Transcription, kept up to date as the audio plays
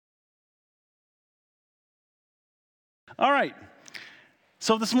All right.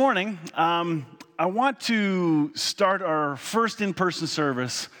 So this morning, I want to start our first in-person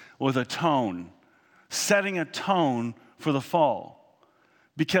service with a tone, setting a tone for the fall.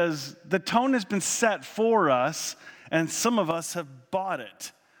 Because the tone has been set for us, and some of us have bought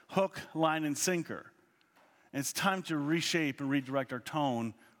it, hook, line, and sinker. And it's time to reshape and redirect our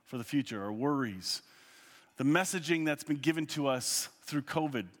tone for the future, our worries, the messaging that's been given to us through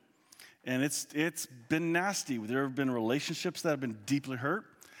COVID. And it's been nasty. There have been relationships that have been deeply hurt.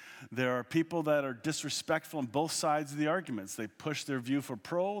 There are people that are disrespectful on both sides of the arguments. They push their view for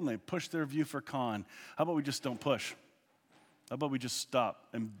pro and they push their view for con. How about we just don't push? How about we just stop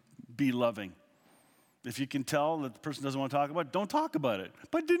and be loving? If you can tell that the person doesn't want to talk about it, don't talk about it.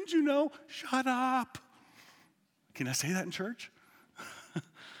 But didn't you know? Shut up. Can I say that in church?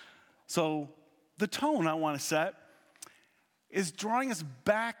 So the tone I want to set is drawing us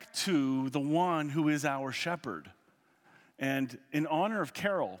back to the one who is our shepherd. And in honor of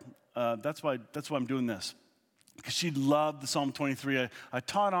Carol, that's why I'm doing this. Because she loved the Psalm 23. I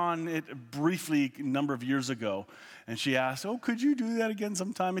taught on it briefly a number of years ago. And she asked, could you do that again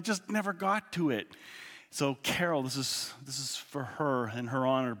sometime? It just never got to it. So Carol, this is for her and her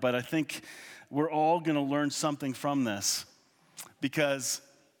honor. But I think we're all going to learn something from this. Because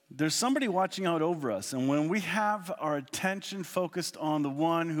there's somebody watching out over us. And when we have our attention focused on the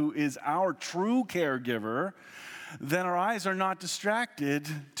one who is our true caregiver, then our eyes are not distracted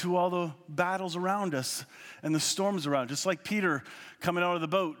to all the battles around us and the storms around. Just like Peter coming out of the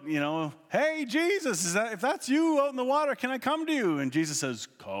boat, hey, Jesus, if that's you out in the water, can I come to you? And Jesus says,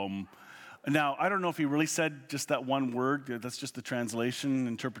 come. Now, I don't know if he really said just that one word. That's just the translation,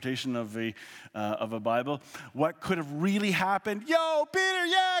 interpretation of a Bible. What could have really happened? Yo, Peter,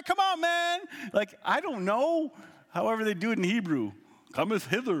 yeah, come on, man. I don't know. However they do it in Hebrew. Cometh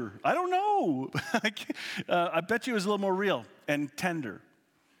hither. I don't know. I bet you it was a little more real and tender.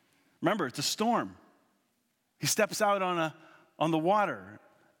 Remember, it's a storm. He steps out on the water,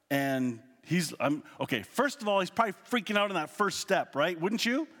 and first of all, he's probably freaking out on that first step, right? Wouldn't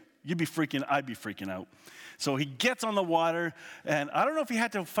you? I'd be freaking out. So he gets on the water, and I don't know if he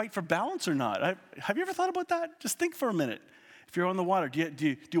had to fight for balance or not. Have you ever thought about that? Just think for a minute. If you're on the water,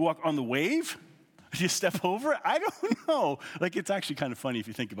 do you walk on the wave? Do you step over? I don't know. It's actually kind of funny if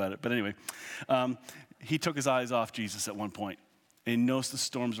you think about it. But anyway, he took his eyes off Jesus at one point, and he knows the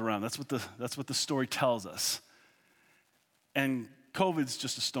storm's around. That's what the story tells us. And COVID's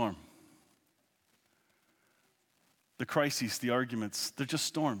just a storm. The crises, the arguments, they're just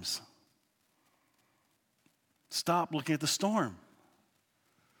storms. Stop looking at the storm.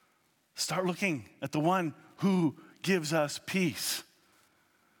 Start looking at the one who gives us peace.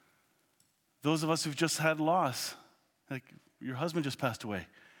 Those of us who've just had loss, like your husband just passed away,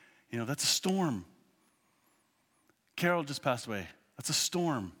 that's a storm. Carol just passed away. That's a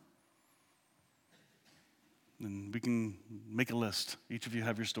storm. And we can make a list. Each of you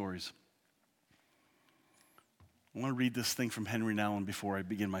have your stories. I want to read this thing from Henry Nouwen before I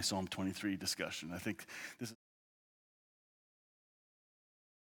begin my Psalm 23 discussion. I think this is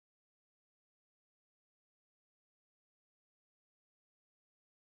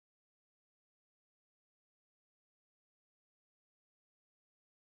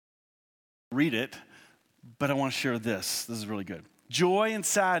read it, but I want to share this. This is really good. Joy and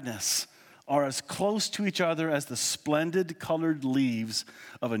sadness are as close to each other as the splendid colored leaves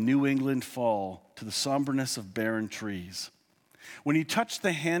of a New England fall to the somberness of barren trees. When you touch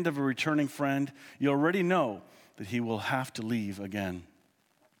the hand of a returning friend, you already know that he will have to leave again.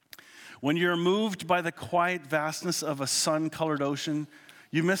 When you're moved by the quiet vastness of a sun-colored ocean,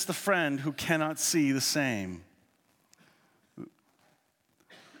 you miss the friend who cannot see the same.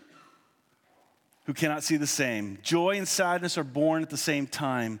 Joy and sadness are born at the same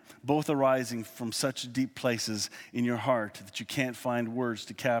time, both arising from such deep places in your heart that you can't find words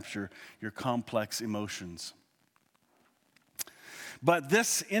to capture your complex emotions. But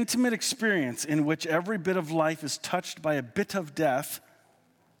this intimate experience in which every bit of life is touched by a bit of death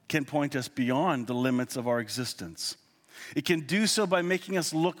can point us beyond the limits of our existence. It can do so by making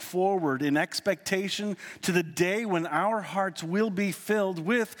us look forward in expectation to the day when our hearts will be filled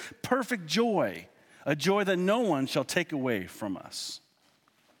with perfect joy. A joy that no one shall take away from us.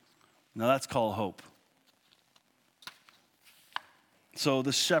 Now that's called hope. So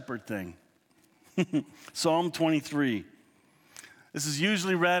the shepherd thing. Psalm 23. This is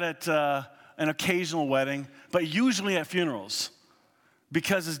usually read at an occasional wedding, but usually at funerals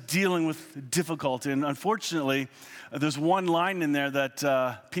because it's dealing with difficulty. And unfortunately, there's one line in there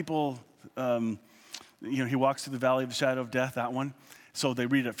that people, he walks through the valley of the shadow of death, that one. So they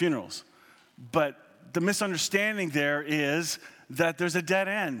read it at funerals. But the misunderstanding there is that there's a dead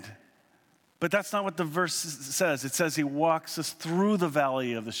end. But that's not what the verse says. It says he walks us through the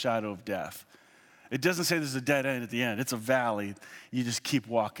valley of the shadow of death. It doesn't say there's a dead end at the end. It's a valley. You just keep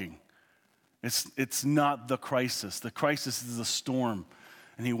walking. It's not the crisis. The crisis is the storm,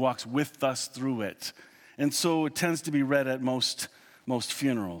 and he walks with us through it. And so it tends to be read at most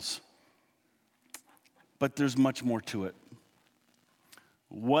funerals. But there's much more to it.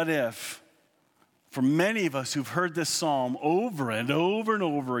 What if, for many of us who've heard this psalm over and over and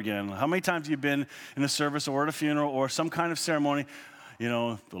over again, how many times have you been in a service or at a funeral or some kind of ceremony? You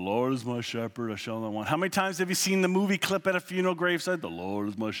know, the Lord is my shepherd, I shall not want. How many times have you seen the movie clip at a funeral graveside? The Lord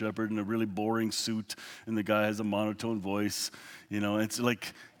is my shepherd in a really boring suit, and the guy has a monotone voice. You know, it's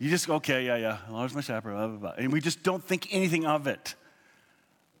like, you just, okay, yeah, the Lord is my shepherd, blah, blah, blah. And we just don't think anything of it.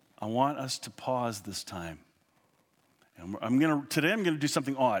 I want us to pause this time. And today I'm going to do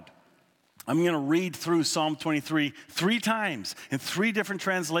something odd. I'm going to read through Psalm 23 3 times in 3 different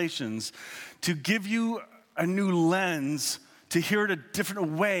translations to give you a new lens to hear it a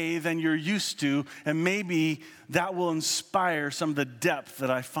different way than you're used to, and maybe that will inspire some of the depth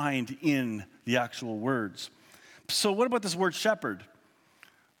that I find in the actual words. So what about this word shepherd?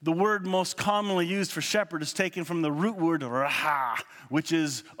 The word most commonly used for shepherd is taken from the root word raha, which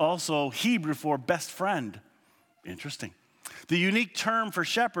is also Hebrew for best friend. Interesting. The unique term for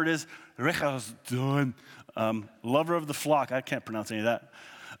shepherd is rechazon, lover of the flock. I can't pronounce any of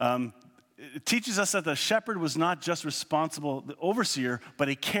that. It teaches us that the shepherd was not just responsible, the overseer, but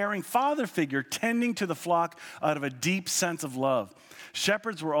a caring father figure tending to the flock out of a deep sense of love.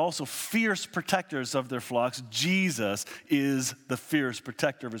 Shepherds were also fierce protectors of their flocks. Jesus is the fierce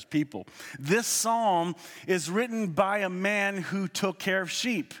protector of his people. This psalm is written by a man who took care of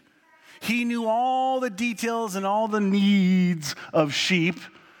sheep. He knew all the details and all the needs of sheep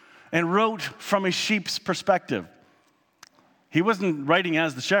and wrote from a sheep's perspective. He wasn't writing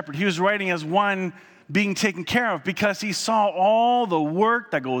as the shepherd. He was writing as one being taken care of because he saw all the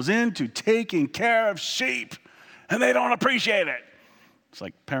work that goes into taking care of sheep, and they don't appreciate it. It's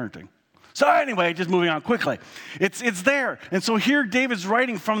like parenting. So anyway, just moving on quickly. It's there. And so here David's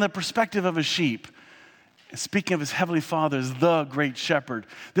writing from the perspective of a sheep. Speaking of his heavenly Father as the great shepherd.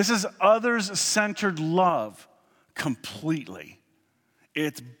 This is others-centered love completely.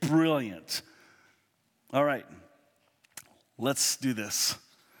 It's brilliant. All right. Let's do this.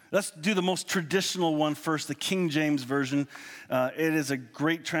 Let's do the most traditional one first, the King James Version. It is a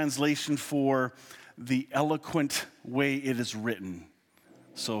great translation for the eloquent way it is written.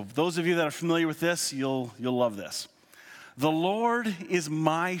 So those of you that are familiar with this, you'll love this. The Lord is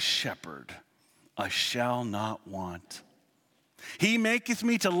my shepherd, I shall not want. He maketh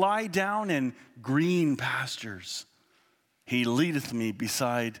me to lie down in green pastures. He leadeth me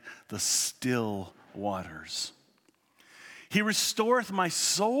beside the still waters. He restoreth my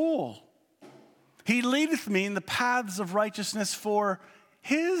soul. He leadeth me in the paths of righteousness for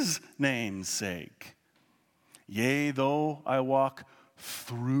his name's sake. Yea, though I walk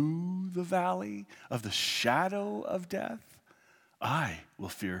through the valley of the shadow of death, I will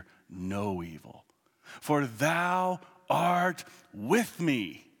fear no evil. For thou art with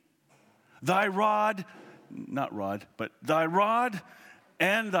me. Thy rod, not rod, but thy rod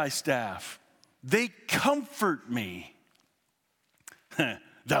and thy staff, they comfort me.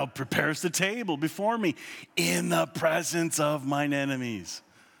 Thou preparest the table before me in the presence of mine enemies.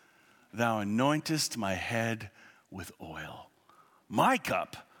 Thou anointest my head with oil. My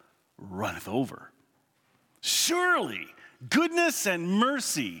cup runneth over. Surely goodness and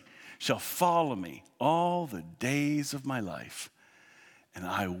mercy shall follow me all the days of my life, and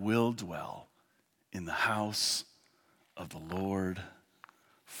I will dwell in the house of the Lord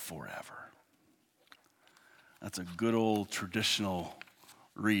forever. That's a good old traditional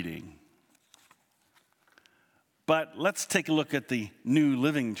reading. But let's take a look at the New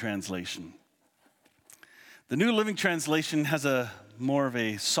Living Translation. The New Living Translation has a more of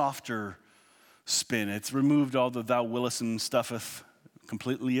a softer spin. It's removed all the thou willest and stuffeth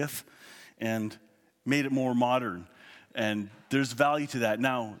completely and made it more modern. And there's value to that.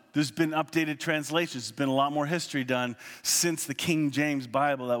 Now, there's been updated translations. There's been a lot more history done since the King James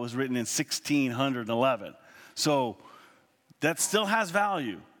Bible that was written in 1611. So that still has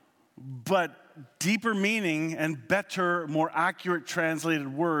value, but deeper meaning and better, more accurate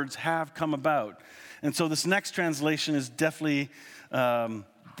translated words have come about. And so this next translation is definitely the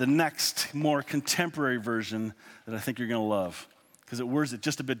next more contemporary version that I think you're going to love because it words it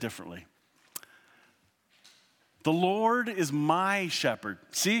just a bit differently. The Lord is my shepherd.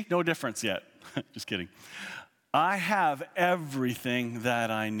 See, no difference yet. Just kidding. I have everything that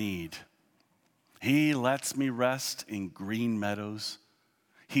I need. He lets me rest in green meadows.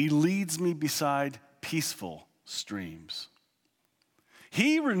 He leads me beside peaceful streams.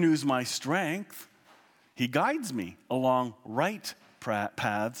 He renews my strength. He guides me along right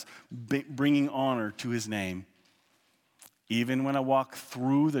paths, bringing honor to his name. Even when I walk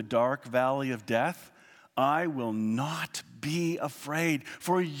through the dark valley of death, I will not be afraid,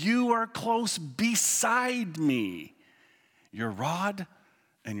 for you are close beside me. Your rod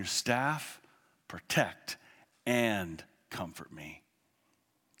and your staff protect and comfort me.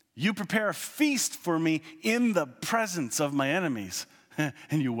 You prepare a feast for me in the presence of my enemies,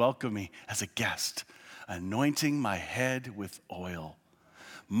 and you welcome me as a guest, anointing my head with oil.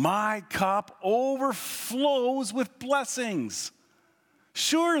 My cup overflows with blessings.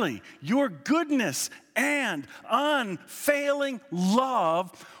 Surely your goodness and unfailing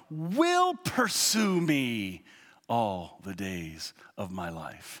love will pursue me all the days of my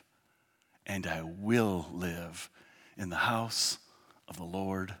life, and I will live in the house of the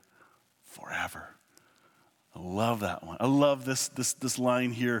Lord forever. I love that one. I love this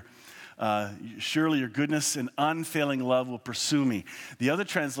line here. Surely your goodness and unfailing love will pursue me. The other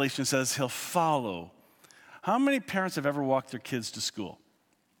translation says he'll follow. How many parents have ever walked their kids to school?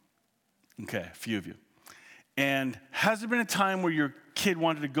 Okay, a few of you. And has there been a time where your kid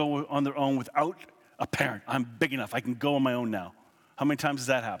wanted to go on their own without a parent? I'm big enough, I can go on my own now. How many times has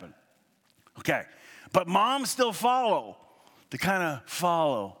that happened? Okay, but moms still follow. They kind of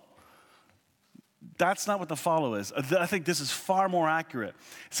follow. That's not what the follow is. I think this is far more accurate.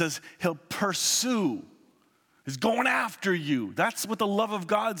 It says he'll pursue. He's going after you. That's what the love of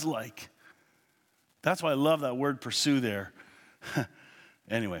God's like. That's why I love that word pursue there.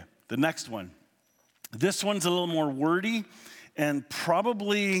 Anyway, the next one. This one's a little more wordy, and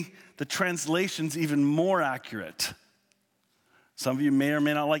probably the translation's even more accurate. Some of you may or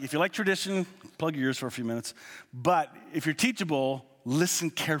may not like it. If you like tradition, plug your ears for a few minutes. But if you're teachable, listen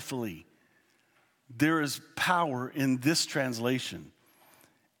carefully. There is power in this translation,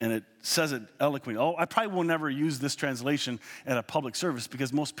 and it says it eloquently. Oh, I probably will never use this translation at a public service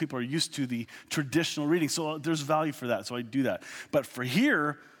because most people are used to the traditional reading, so there's value for that, so I do that. But for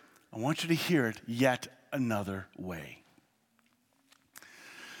here, I want you to hear it yet another way.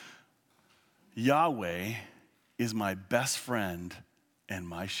 Yahweh is my best friend and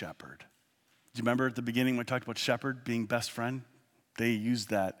my shepherd. Do you remember at the beginning when I talked about shepherd being best friend? They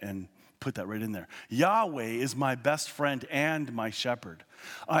used that and put that right in there. Yahweh is my best friend and my shepherd.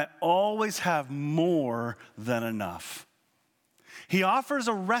 I always have more than enough. He offers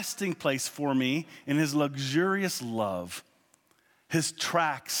a resting place for me in his luxurious love. His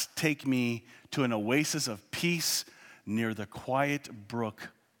tracks take me to an oasis of peace near the quiet brook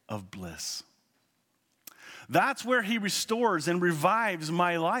of bliss. That's where he restores and revives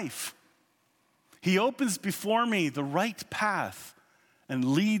my life. He opens before me the right path and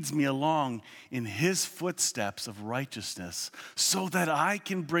leads me along in his footsteps of righteousness so that I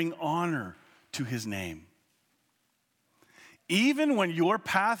can bring honor to his name. Even when your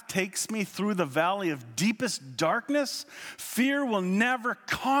path takes me through the valley of deepest darkness, fear will never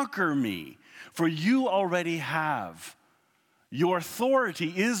conquer me, for you already have. Your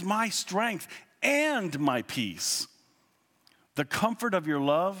authority is my strength and my peace. The comfort of your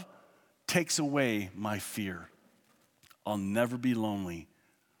love takes away my fear. I'll never be lonely,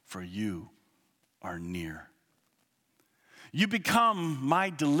 for you are near. You become my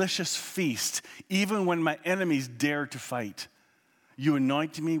delicious feast, even when my enemies dare to fight. You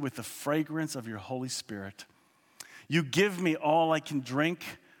anoint me with the fragrance of your Holy Spirit. You give me all I can drink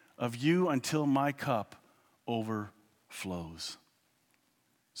of you until my cup overflows.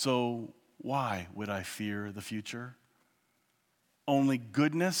 So why would I fear the future? Only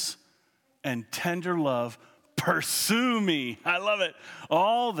goodness and tender love pursue me. I love it.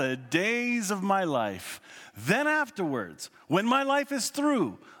 All the days of my life. Then afterwards, when my life is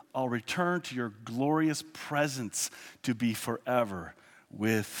through, I'll return to your glorious presence to be forever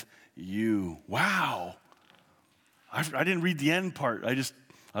with you. Wow. I didn't read the end part.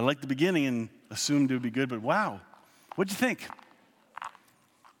 I liked the beginning and assumed it would be good, but wow. What'd you think?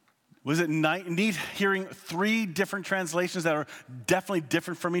 Was it neat hearing three different translations that are definitely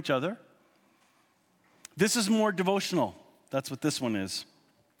different from each other? This is more devotional. That's what this one is.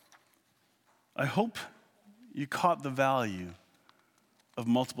 I hope you caught the value of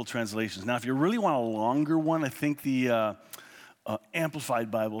multiple translations. Now, if you really want a longer one, I think the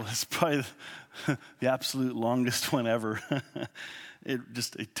Amplified Bible is probably the absolute longest one ever.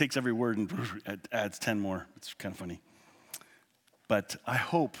 It takes every word and it adds 10 more. It's kind of funny. But I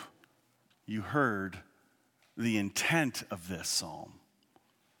hope you heard the intent of this psalm.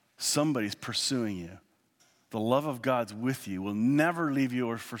 somebody's pursuing you. The love of God's with you, will never leave you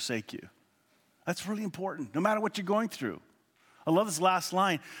or forsake you. That's really important, no matter what you're going through. I love this last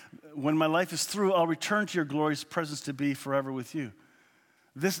line. When my life is through, I'll return to your glorious presence to be forever with you.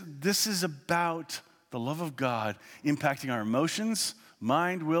 This is about the love of God impacting our emotions,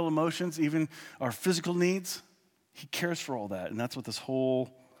 mind, will, emotions, even our physical needs. He cares for all that, and that's what this whole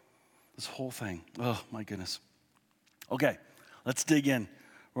thing. Oh, my goodness. Okay, let's dig in.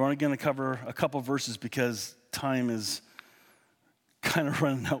 We're only going to cover a couple verses because time is kind of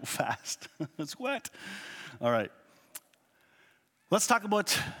running out fast. It's wet. All right. Let's talk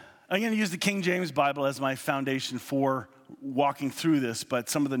about, I'm going to use the King James Bible as my foundation for walking through this, but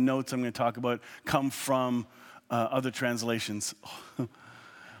some of the notes I'm going to talk about come from other translations.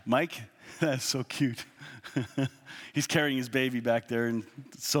 Mike, that's so cute. He's carrying his baby back there, and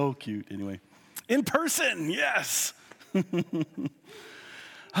it's so cute. Anyway, in person, yes.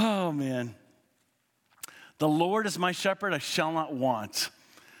 Oh, man. The Lord is my shepherd, I shall not want.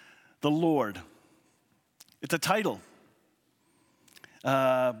 The Lord. It's a title.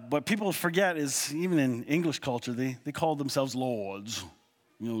 What people forget is, even in English culture, they call themselves lords.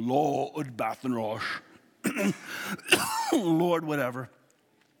 You know, Lord Bathenrosh. Lord whatever.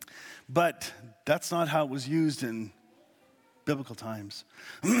 But that's not how it was used in biblical times.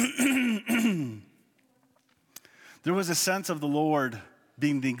 There was a sense of the Lord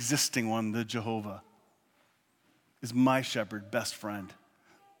being the existing one, the Jehovah, is my shepherd, best friend.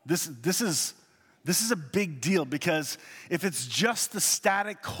 This is a big deal, because if it's just the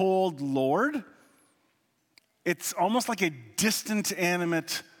static, cold Lord, it's almost like a distant,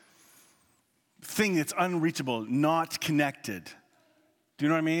 animate thing that's unreachable, not connected. Do you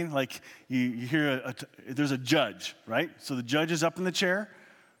know what I mean? Like you hear there's a judge, right? So the judge is up in the chair.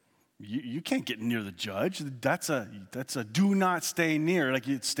 You can't get near the judge. That's a do not stay near. Like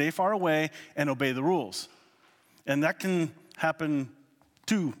you stay far away and obey the rules. And that can happen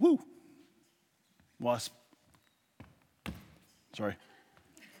too. Woo. Wasp. Sorry.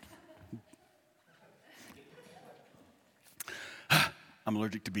 I'm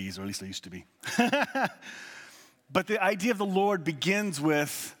allergic to bees, or at least I used to be. But the idea of the Lord begins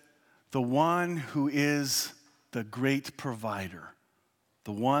with the one who is the great provider,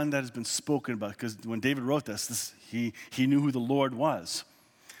 the one that has been spoken about. Because when David wrote this he knew who the Lord was.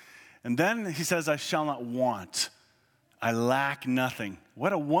 And then he says, I shall not want. I lack nothing.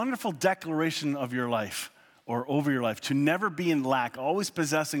 What a wonderful declaration of your life, or over your life, to never be in lack, always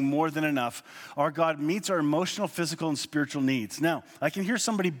possessing more than enough. Our God meets our emotional, physical, and spiritual needs. Now, I can hear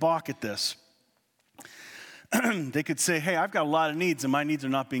somebody balk at this. They could say, hey, I've got a lot of needs, and my needs are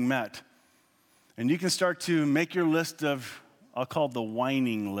not being met. And you can start to make your list of, I'll call it the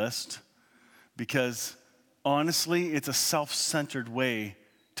whining list, because honestly, it's a self-centered way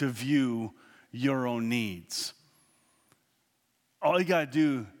to view your own needs. All you got to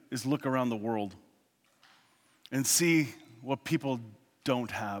do is look around the world and see what people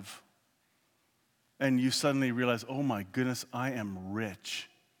don't have. And you suddenly realize, oh my goodness, I am rich.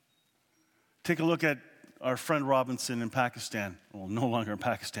 Take a look at our friend Robinson in Pakistan. Well, no longer in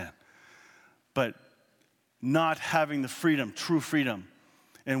Pakistan. But not having the freedom, true freedom.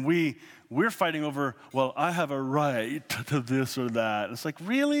 And we're fighting over, well, I have a right to this or that. It's like,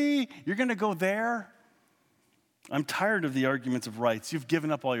 really? You're going to go there? I'm tired of the arguments of rights. You've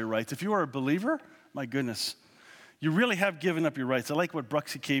given up all your rights. If you are a believer, my goodness, you really have given up your rights. I like what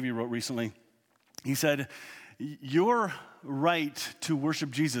Bruxy Cavey wrote recently. He said, your right to worship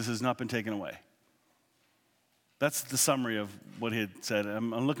Jesus has not been taken away. That's the summary of what he had said.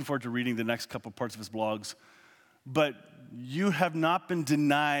 I'm looking forward to reading the next couple parts of his blogs. But you have not been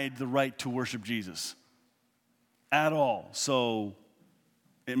denied the right to worship Jesus at all. So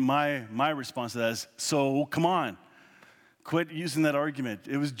my response to that is, so come on. Quit using that argument.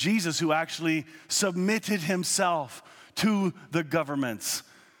 It was Jesus who actually submitted himself to the governments.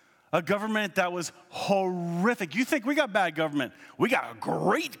 A government that was horrific. You think we got bad government? We got a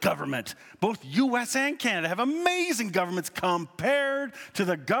great government. Both U.S. and Canada have amazing governments compared to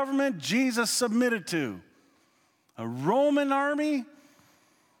the government Jesus submitted to. A Roman army,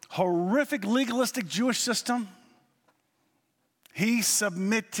 horrific legalistic Jewish system. He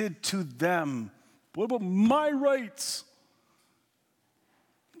submitted to them. What about my rights?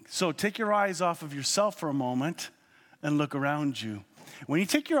 So take your eyes off of yourself for a moment and look around you. When you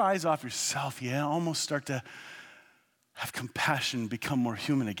take your eyes off yourself, you almost start to have compassion, become more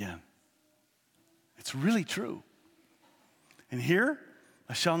human again. It's really true. And here,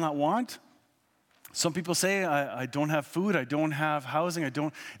 I shall not want. Some people say, I don't have food, I don't have housing,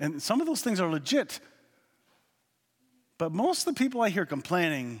 and some of those things are legit. But most of the people I hear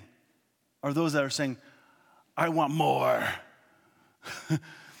complaining are those that are saying, I want more.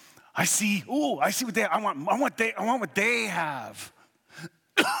 I see what they, I want what they have.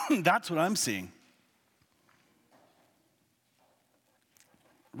 That's what I'm seeing.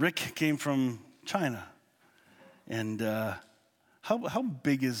 Rick came from China. And how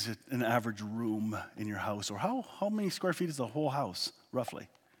big is it, an average room in your house? Or how many square feet is the whole house, roughly?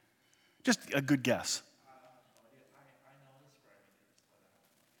 Just a good guess.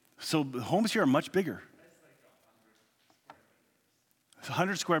 So the homes here are much bigger. It's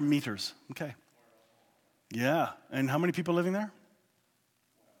 100 square meters. Okay. Yeah. And how many people living there?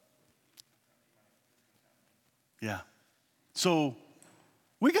 Yeah. So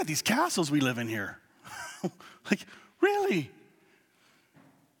we got these castles we live in here. Like, really?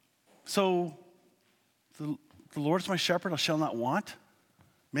 So the Lord is my shepherd, I shall not want.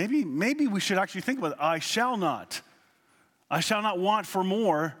 Maybe we should actually think about it. I shall not want for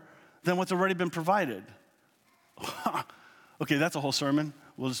more than what's already been provided. Okay, that's a whole sermon.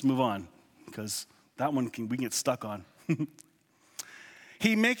 We'll just move on because that one we can get stuck on.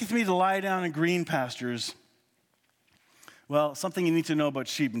 He maketh me to lie down in green pastures. Well, something you need to know about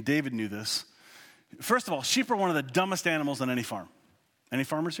sheep, and David knew this. First of all, sheep are one of the dumbest animals on any farm. Any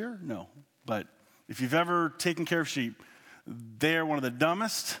farmers here? No. But if you've ever taken care of sheep, they're one of the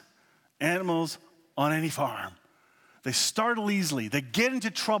dumbest animals on any farm. They startle easily. They get into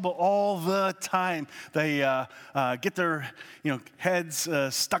trouble all the time. They get their heads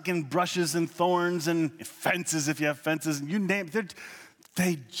stuck in brushes and thorns and fences if you have fences. And you name it.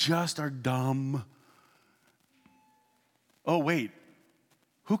 They just are dumb. Oh, wait.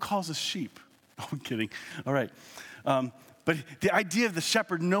 Who calls us sheep? Oh, I'm kidding. All right. But the idea of the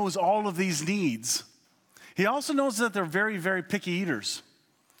shepherd knows all of these needs. He also knows that they're very, very picky eaters.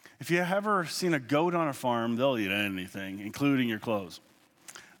 If you have ever seen a goat on a farm, they'll eat anything, including your clothes.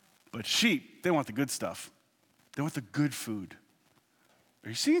 But sheep, they want the good stuff. They want the good food. Are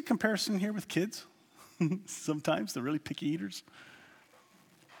you seeing a comparison here with kids? Sometimes they're really picky eaters.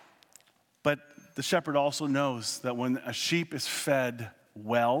 But the shepherd also knows that when a sheep is fed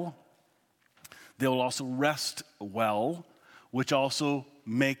well, they will also rest well, which also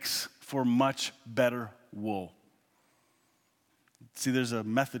makes for much better wool. See, there's a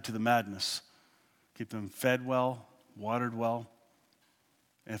method to the madness. Keep them fed well, watered well.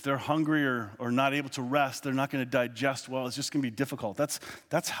 And if they're hungry or not able to rest, they're not going to digest well. It's just going to be difficult.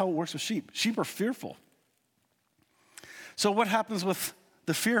 That's how it works with sheep. Sheep are fearful. So what happens with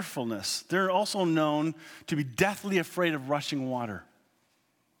the fearfulness? They're also known to be deathly afraid of rushing water.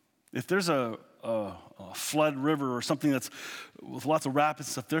 If there's a flood river or something that's with lots of rapids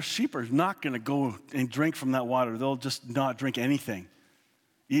and stuff, their sheep are not going to go and drink from that water. They'll just not drink anything.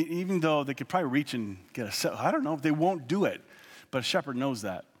 Even though they could probably reach and get a sip. I don't know. They won't do it. But a shepherd knows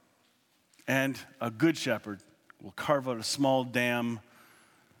that. And a good shepherd will carve out a small dam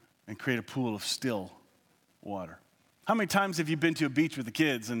and create a pool of still water. How many times have you been to a beach with the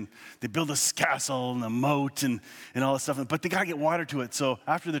kids and they build this castle and a moat and all this stuff, but they got to get water to it. So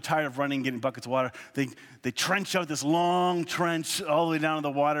after they're tired of running, getting buckets of water, they trench out this long trench all the way down to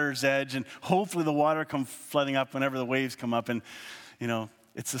the water's edge, and hopefully the water comes flooding up whenever the waves come up. And,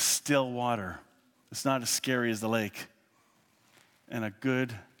 it's a still water. It's not as scary as the lake. And a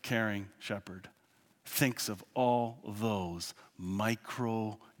good, caring shepherd thinks of all those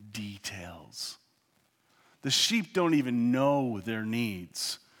micro details. The sheep don't even know their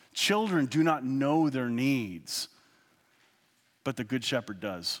needs. Children do not know their needs, but the Good Shepherd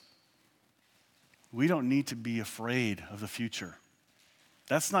does. We don't need to be afraid of the future.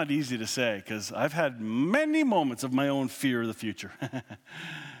 That's not easy to say because I've had many moments of my own fear of the future.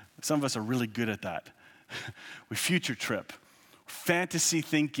 Some of us are really good at that. We future trip, fantasy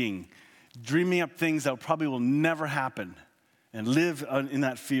thinking, dreaming up things that probably will never happen and live in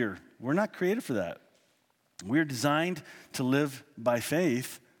that fear. We're not created for that. We're designed to live by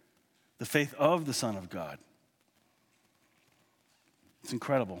faith, the faith of the Son of God. It's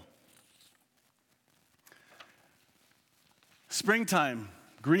incredible. Springtime,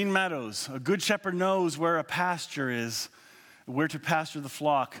 green meadows. A good shepherd knows where a pasture is, where to pasture the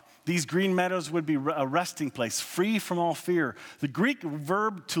flock. These green meadows would be a resting place, free from all fear. The Greek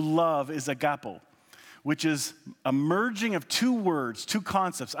verb to love is agapo, which is a merging of two words, two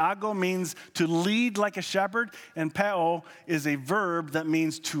concepts. Ago means to lead like a shepherd, and peo is a verb that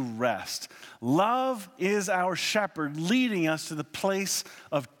means to rest. Love is our shepherd leading us to the place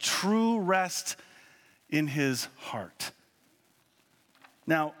of true rest in his heart.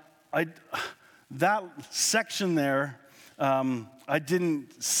 Now, that section there, I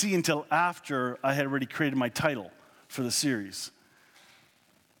didn't see until after I had already created my title for the series.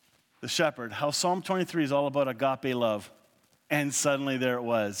 the shepherd, how Psalm 23 is all about agape love. And suddenly there it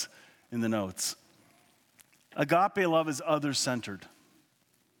was in the notes. Agape love is others-centered.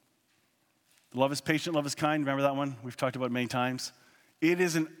 Love is patient, love is kind. Remember that one? We've talked about it many times. It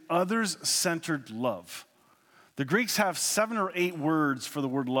is an others-centered love. The Greeks have 7 or 8 words for the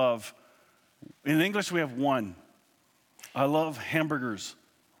word love. In English, we have one. I love hamburgers.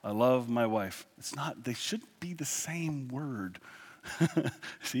 I love my wife. It's not, they should be the same word.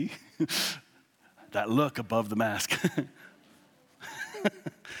 See? That look above the mask.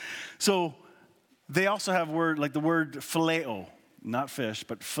 So they also have the word phileo, not fish,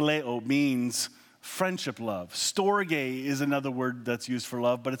 but phileo means friendship love. Storge is another word that's used for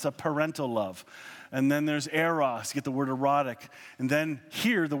love, but it's a parental love. And then there's eros, you get the word erotic. And then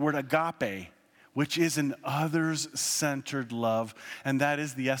here, the word agape, which is an others-centered love. And that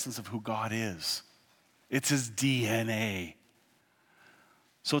is the essence of who God is. It's his DNA.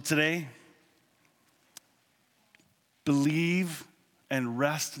 So today, believe and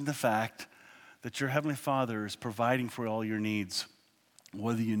rest in the fact that your Heavenly Father is providing for all your needs,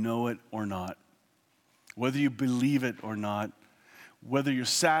 whether you know it or not, whether you believe it or not, whether you're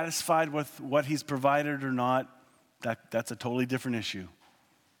satisfied with what he's provided or not, that's a totally different issue.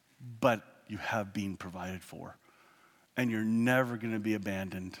 But you have been provided for, and you're never going to be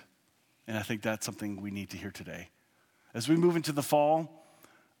abandoned. And I think that's something we need to hear today. As we move into the fall,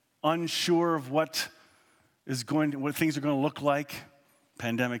 unsure of what things are going to look like,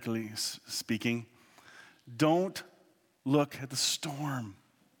 pandemically speaking, don't look at the storm.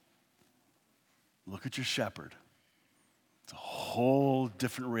 Look at your shepherd. It's a whole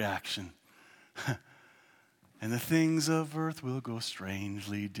different reaction. And the things of earth will go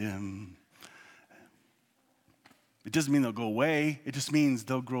strangely dim. It doesn't mean they'll go away. It just means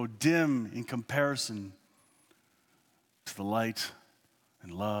they'll grow dim in comparison to the light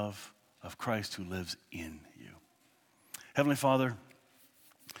and love of Christ who lives in you. Heavenly Father,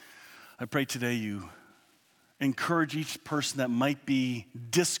 I pray today you encourage each person that might be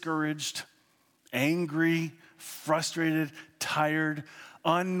discouraged, angry, frustrated, tired,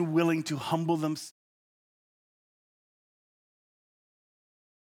 unwilling to humble themselves.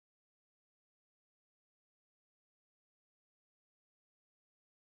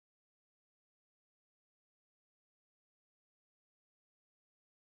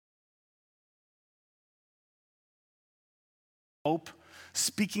 Hope,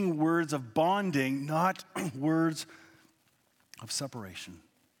 speaking words of bonding, not words of separation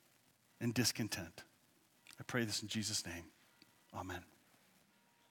and discontent. I pray this in Jesus' name. Amen.